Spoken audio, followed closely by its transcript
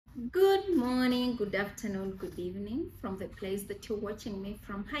Good morning, good afternoon, good evening from the place that you're watching me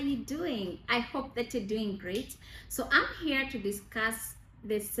from. How you doing? I hope that you're doing great. So I'm here to discuss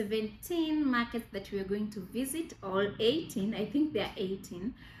the 17 markets that we are going to visit, all 18. I think there are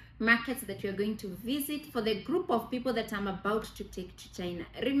 18 markets that you're going to visit for the group of people that I'm about to take to China.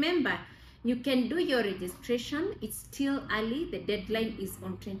 Remember, you can do your registration. It's still early. The deadline is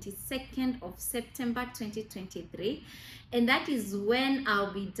on 22nd of September 2023. And that is when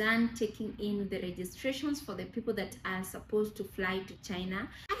I'll be done taking in the registrations for the people that are supposed to fly to China.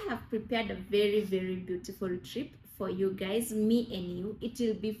 I have prepared a very, very beautiful trip for you guys, me and you. It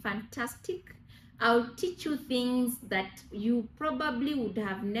will be fantastic. I'll teach you things that you probably would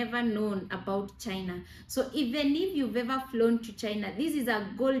have never known about China. So even if you've ever flown to China, this is a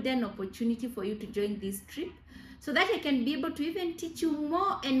golden opportunity for you to join this trip, so that I can be able to even teach you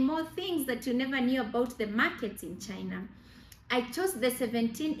more and more things that you never knew about the markets in China. I chose the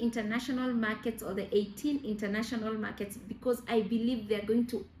 17 international markets or the 18 international markets because I believe they're going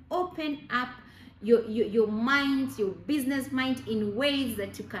to open up your mind, your business mind in ways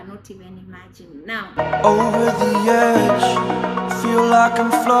that you cannot even imagine. Now, over the edge, feel like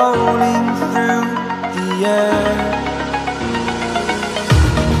I'm floating through the air.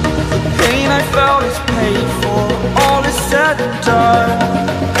 The pain I felt is paid for, all is said and done.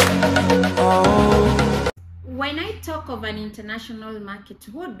 Oh. When I talk of an international market,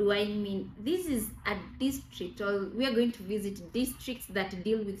 what do I mean? This is a district, or we are going to visit districts that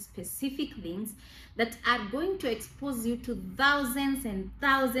deal with specific things that are going to expose you to thousands and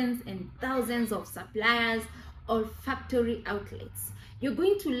thousands and thousands of suppliers or factory outlets. You're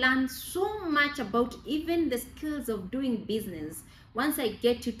going to learn so much about even the skills of doing business. Once I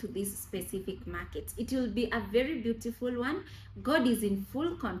get you to this specific market, it will be a very beautiful one. God is in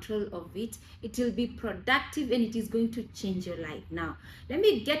full control of it. It will be productive and it is going to change your life. Now, let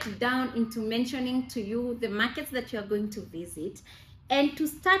me get down into mentioning to you the markets that you are going to visit. And to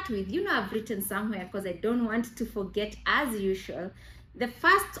start with, I've written somewhere because I don't want to forget, as usual. The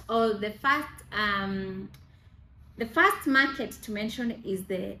first market to mention is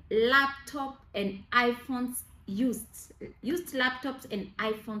the laptop and iPhones used laptops and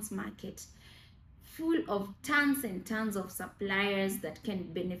iPhones market, full of tons and tons of suppliers that can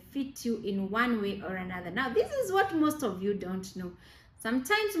benefit you in one way or another. Now, this is what most of you don't know.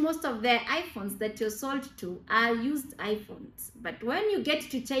 Sometimes most of the iPhones that you're sold to are used iPhones, but when you get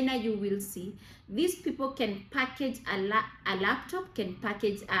to China, you will see these people can package a laptop, can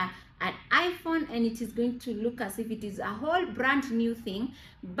package an iPhone, and it is going to look as if it is a whole brand new thing.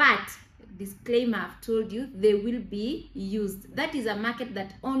 But disclaimer, I've told you, they will be used. That is a market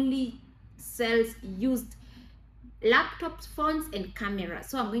that only sells used laptops, phones, and cameras.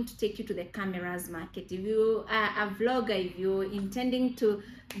 So I'm going to take you to the cameras market. If you are a vlogger, if you're intending to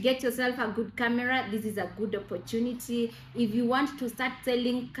get yourself a good camera, this is a good opportunity. If you want to start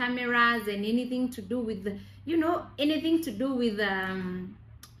selling cameras and anything to do with,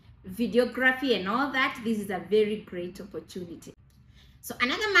 videography and all that, this is a very great opportunity. So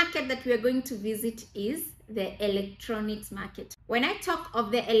another market that we are going to visit is the electronics market. When I talk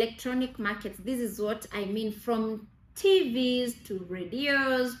of the electronic market, this is what I mean, from TVs to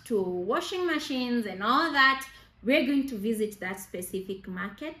radios to washing machines and all that. We're going to visit that specific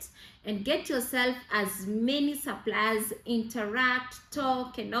market and get yourself as many suppliers, interact,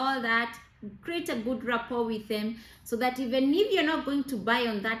 talk, and all that. Create a good rapport with them so that even if you're not going to buy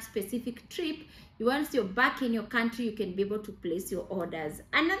on that specific trip, once you're back in your country, you can be able to place your orders.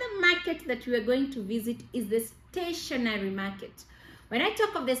 Another market that we are going to visit is the stationery market. When I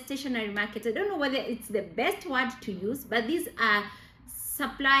talk of the stationery market, I don't know whether it's the best word to use, but these are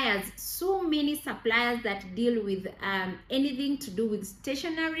suppliers, so many suppliers that deal with anything to do with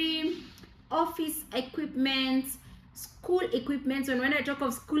stationery, office equipment, school equipment. And when I talk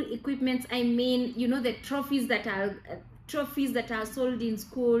of school equipment, I mean, the trophies that are sold in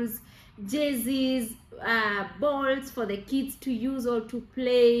schools, jerseys, balls for the kids to use or to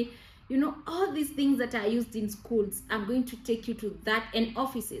play, all these things that are used in schools. I'm going to take you to that, and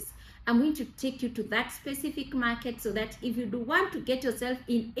offices. I'm going to take you to that specific market so that if you do want to get yourself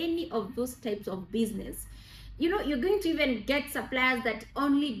in any of those types of business, you're going to even get suppliers that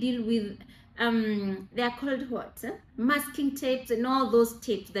only deal with they're called what? Masking tapes and all those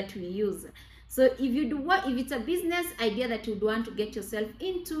tapes that we use. So if it's a business idea that you want to get yourself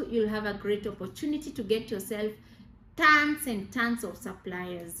into, you'll have a great opportunity to get yourself tons and tons of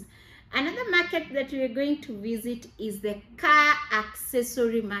suppliers. Another market that we are going to visit is the car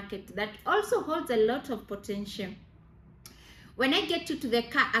accessory market that also holds a lot of potential. When I get you to the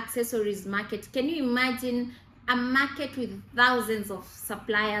car accessories market, can you imagine a market with thousands of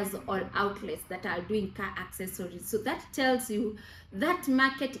suppliers or outlets that are doing car accessories. So that tells you that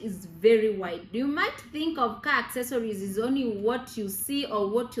market is very wide. You might think of car accessories is only what you see or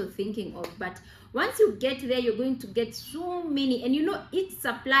what you're thinking of, but once you get there, you're going to get so many, and you know, each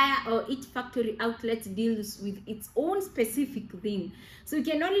supplier or each factory outlet deals with its own specific thing. So you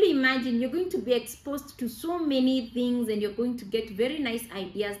can only imagine you're going to be exposed to so many things, and you're going to get very nice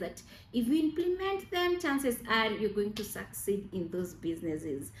ideas that if you implement them, chances are you're going to succeed in those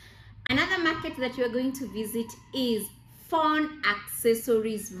businesses. Another market that you're going to visit is phone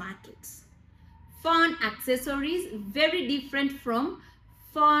accessories market. Phone accessories, very different from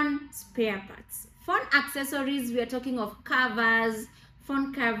phone spare parts. Phone accessories, we are talking of covers,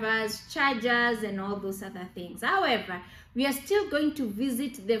 phone covers, chargers, and all those other things. However, we are still going to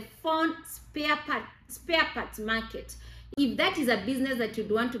visit the phone spare parts market. If that is a business that you'd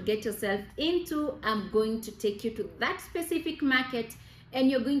want to get yourself into, I'm going to take you to that specific market,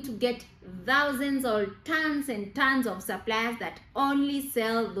 and you're going to get thousands or tons and tons of suppliers that only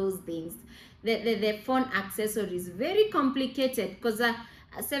sell those things. The phone accessories, very complicated, because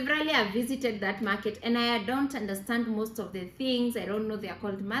severally I've visited that market and I don't understand most of the things. I don't know, they are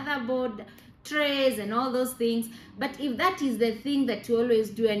called motherboard trays and all those things. But if that is the thing that you always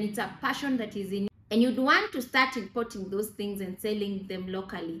do, and it's a passion that is in, and you'd want to start importing those things and selling them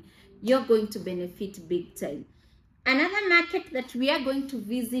locally, you're going to benefit big time. Another market that we are going to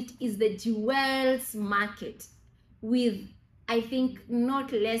visit is the jewels market, with I think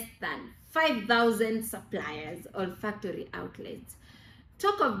not less than 5,000 suppliers or factory outlets.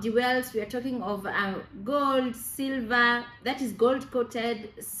 Talk of jewels, we are talking of gold, silver, that is gold coated,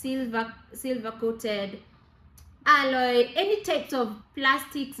 silver coated, alloy, any types of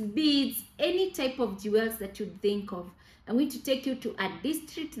plastics, beads, any type of jewels that you think of. I'm going to take you to a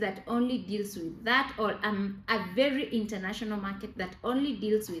district that only deals with that, or a very international market that only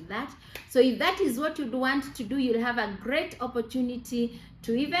deals with that. So if that is what you'd want to do, you'll have a great opportunity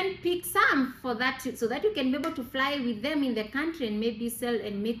to even pick some for that, so that you can be able to fly with them in the country and maybe sell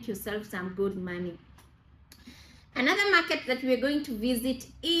and make yourself some good money. Another market that we're going to visit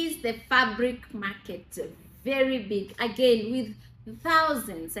is the fabric market. Very big, again, with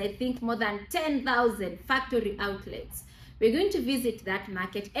thousands, I think more than 10,000 factory outlets. We're going to visit that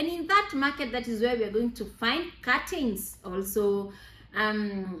market, and in that market, that is where we're going to find curtains also.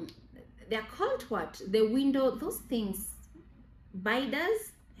 They're called what? The window, those things,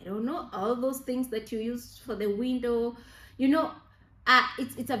 binders, I don't know, all those things that you use for the window, you know.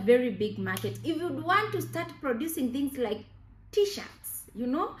 It's a very big market. If you'd want to start producing things like t-shirts, you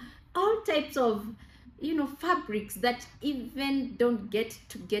know, all types of, you know, fabrics that even don't get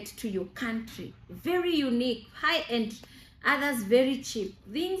to your country, very unique, high-end, others very cheap,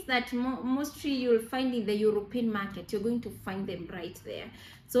 things that mostly you'll find in the European market, you're going to find them right there.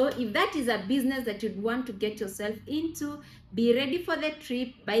 So if that is a business that you'd want to get yourself into, be ready for the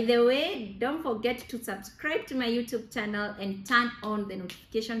trip. By the way, don't forget to subscribe to my YouTube channel and turn on the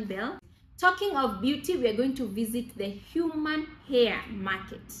notification bell. Talking of beauty, we are going to visit the human hair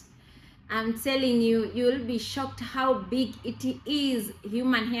market. I'm telling you, you'll be shocked how big it is.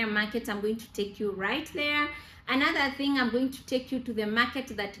 Human hair market, I'm going to take you right there. Another thing, I'm going to take you to the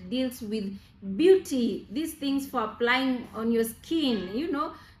market that deals with beauty, these things for applying on your skin, you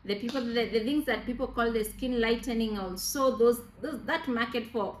know, the things that people call the skin lightening, also that market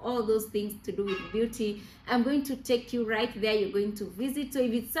for all those things to do with beauty. I'm going to take you right there. You're going to visit. So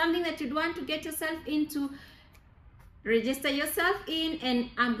if it's something that you'd want to get yourself into, register yourself in,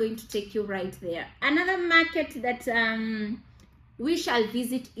 and I'm going to take you right there. Another market that we shall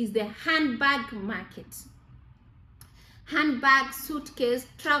visit is the handbag market. Handbags, suitcase,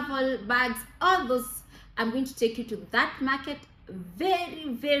 travel bags, all those, I'm going to take you to that market. Very,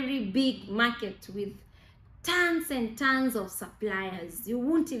 very big market with tons and tons of suppliers. You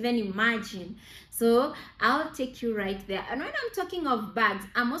won't even imagine. So I'll take you right there. And when I'm talking of bags,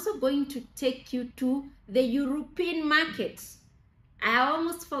 I'm also going to take you to the European market. I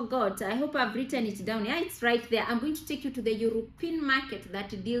almost forgot. I hope I've written it down. Yeah, it's right there. I'm going to take you to the European market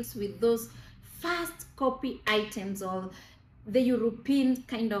that deals with those fast copy items, or the European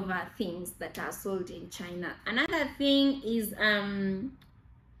kind of things that are sold in China. Another thing is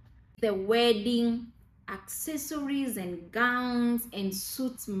the wedding accessories and gowns and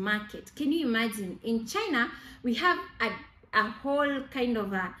suits market. Can you imagine? In China, we have a whole kind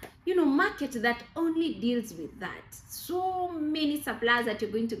of a, you know, market that only deals with that. So many suppliers that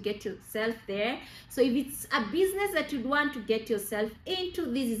you're going to get yourself there. So if it's a business that you'd want to get yourself into,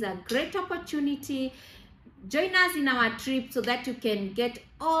 this is a great opportunity. Join us in our trip so that you can get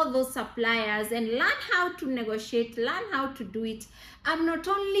all those suppliers and learn how to negotiate, learn how to do it. I'm not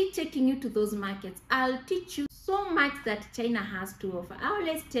only taking you to those markets, I'll teach you so much that China has to offer. I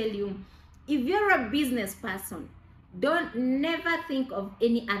always tell you, if you're a business person, don't never think of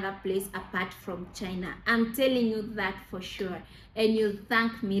any other place apart from China. I'm telling you that for sure, and you'll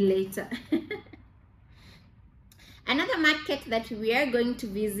thank me later. Another market that we are going to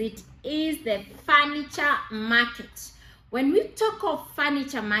visit is the furniture market. When we talk of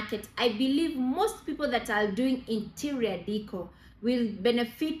furniture market, I believe most people that are doing interior decor will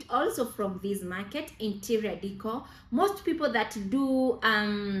benefit also from this market, interior decor. Most people that do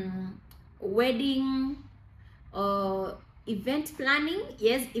wedding or event planning,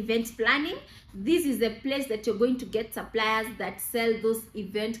 yes, event planning, this is the place that you're going to get suppliers that sell those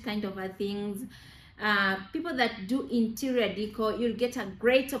event kind of things. People that do interior decor, you'll get a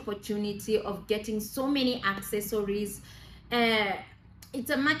great opportunity of getting so many accessories. It's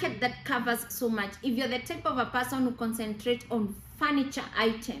a market that covers so much. If you're the type of a person who concentrates on furniture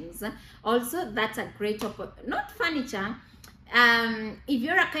items, also that's a great opportunity. Not furniture, if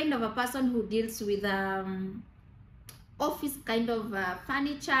you're a kind of a person who deals with office kind of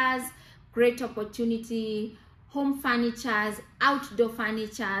furnitures, great opportunity. Home furnitures, outdoor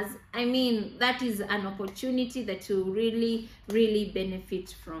furnitures, I mean, that is an opportunity that you really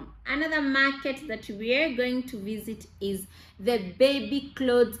benefit from. Another market that we are going to visit is the baby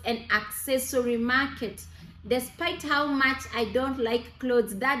clothes and accessory market. Despite how much I don't like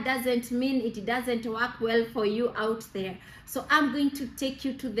clothes, that doesn't mean it doesn't work well for you out there. So I'm going to take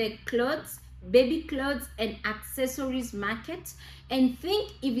you to the baby clothes and accessories market, and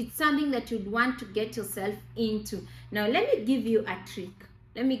think if it's something that you'd want to get yourself into. Now let me give you a trick.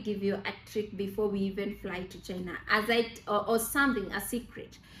 Let me give you a trick before we even fly to China, or something, a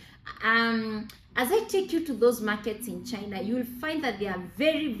secret. As I take you to those markets in China, you will find that they are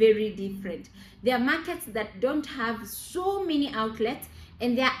very different. There are markets that don't have so many outlets,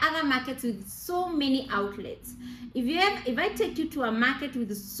 and there are other markets with so many outlets. If I take you to a market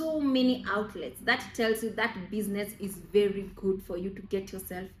with so many outlets, that tells you that business is very good for you to get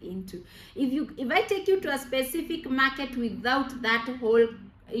yourself into. If I take you to a specific market without that whole,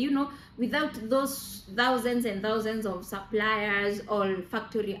 without those thousands and thousands of suppliers or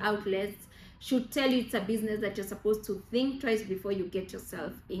factory outlets, should tell you it's a business that you're supposed to think twice before you get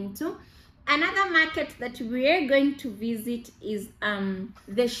yourself into. Another market that we are going to visit is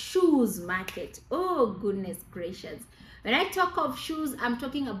the shoes market. Oh goodness gracious, when I talk of shoes, I'm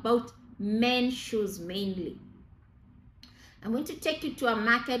talking about men's shoes mainly. I'm going to take you to a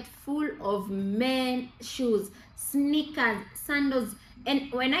market full of men's shoes, sneakers, sandals,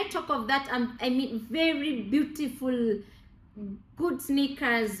 and when I talk of that, I mean very beautiful, good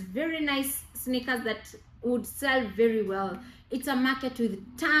sneakers, very nice sneakers that would sell very well. It's a market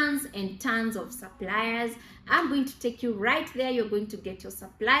with tons and tons of suppliers. I'm going to take you right there. You're going to get your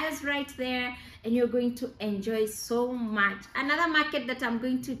suppliers right there, and you're going to enjoy so much. Another market that I'm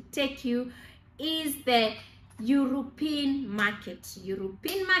going to take you is the European market.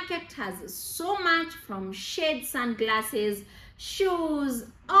 European market has so much, from shade sunglasses, shoes,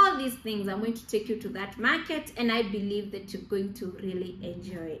 all these things. I'm going to take you to that market, and I believe that you're going to really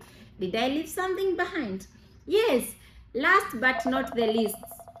enjoy it. Did I leave something behind? Yes. Last but not the least,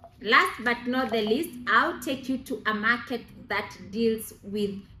 I'll take you to a market that deals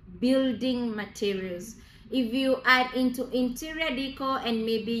with building materials. If you are into interior decor and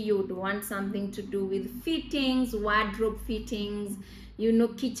maybe you would want something to do with fittings, wardrobe fittings,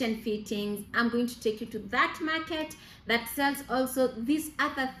 kitchen fittings, I'm going to take you to that market that sells also these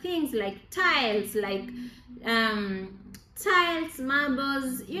other things like tiles,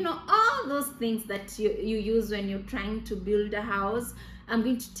 marbles, all those things that you use when you're trying to build a house. I'm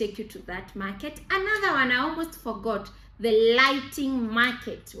going to take you to that market. Another one I almost forgot, the lighting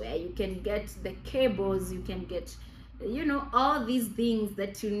market, where you can get the cables, you can get all these things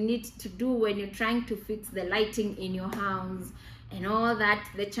that you need to do when you're trying to fix the lighting in your house and all that,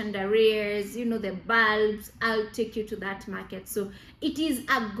 the chandeliers, the bulbs. I'll take you to that market. So it is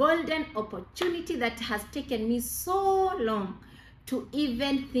a golden opportunity that has taken me so long to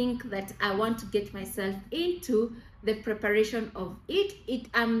even think that I want to get myself into the preparation of it.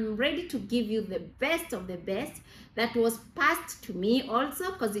 I'm ready to give you the best of the best, that was passed to me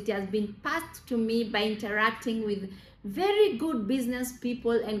also, because it has been passed to me by interacting with very good business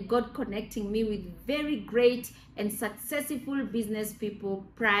people and God connecting me with very great and successful business people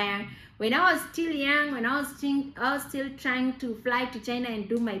prior. When I was still young, when I was still trying to fly to China and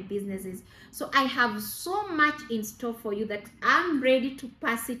do my businesses. So I have so much in store for you that I'm ready to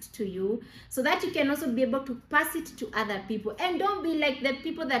pass it to you, so that you can also be able to pass it to other people. And don't be like the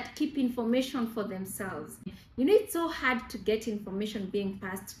people that keep information for themselves. You know, it's so hard to get information being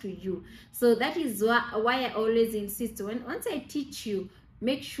passed to you. So that is why I always insist, once I teach you,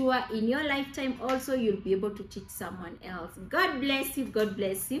 make sure in your lifetime also you'll be able to teach someone else. God bless you. God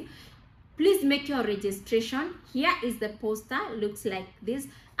bless you. Please make your registration. Here is the poster. Looks like this.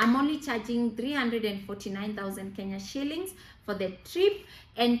 I'm only charging 349,000 Kenya shillings for the trip,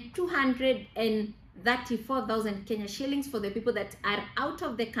 and 234,000 Kenya shillings for the people that are out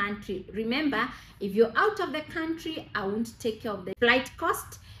of the country. Remember, if you're out of the country, I won't take care of the flight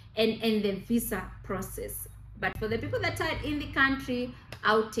cost and the visa process. But for the people that are in the country,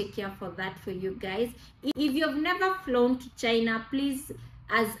 I'll take care for that for you guys. If you've never flown to China, please,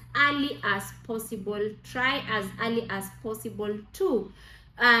 as early as possible, try as early as possible to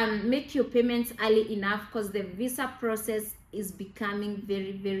make your payments early enough, because the visa process is becoming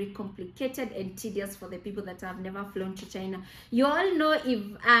very, very complicated and tedious for the people that have never flown to China. You all know, if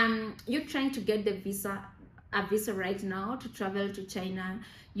you're trying to get the visa right now to travel to China,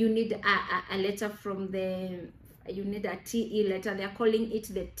 you need a letter from the, you need a TE letter. They're calling it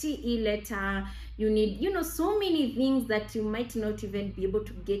the TE letter. You need, you know, so many things that you might not even be able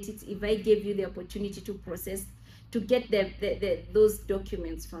to get it if I gave you the opportunity to process, to get those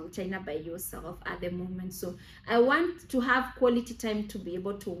documents from China by yourself at the moment. So I want to have quality time to be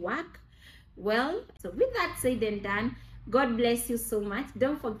able to work well. So with that said and done, God bless you so much.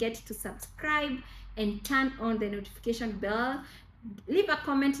 Don't forget to subscribe and turn on the notification bell. Leave a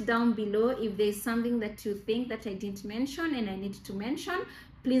comment down below if there's something that you think that I didn't mention and I need to mention.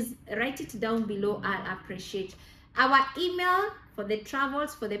 Please write it down below. I'll appreciate. Our email for the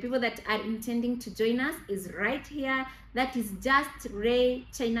travels, for the people that are intending to join us, is right here. That is just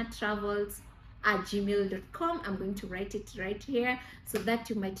raychinatravels@gmail.com. I'm going to write it right here so that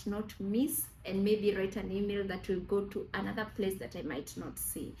you might not miss, and maybe write an email that will go to another place that I might not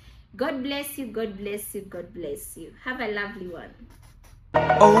see. God bless you. God bless you. God bless you. Have a lovely one.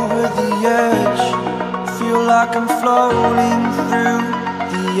 Over the edge, feel like I'm floating through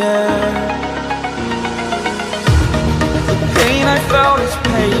the air. The pain I felt is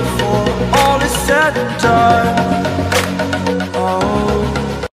paid for, all is said and done.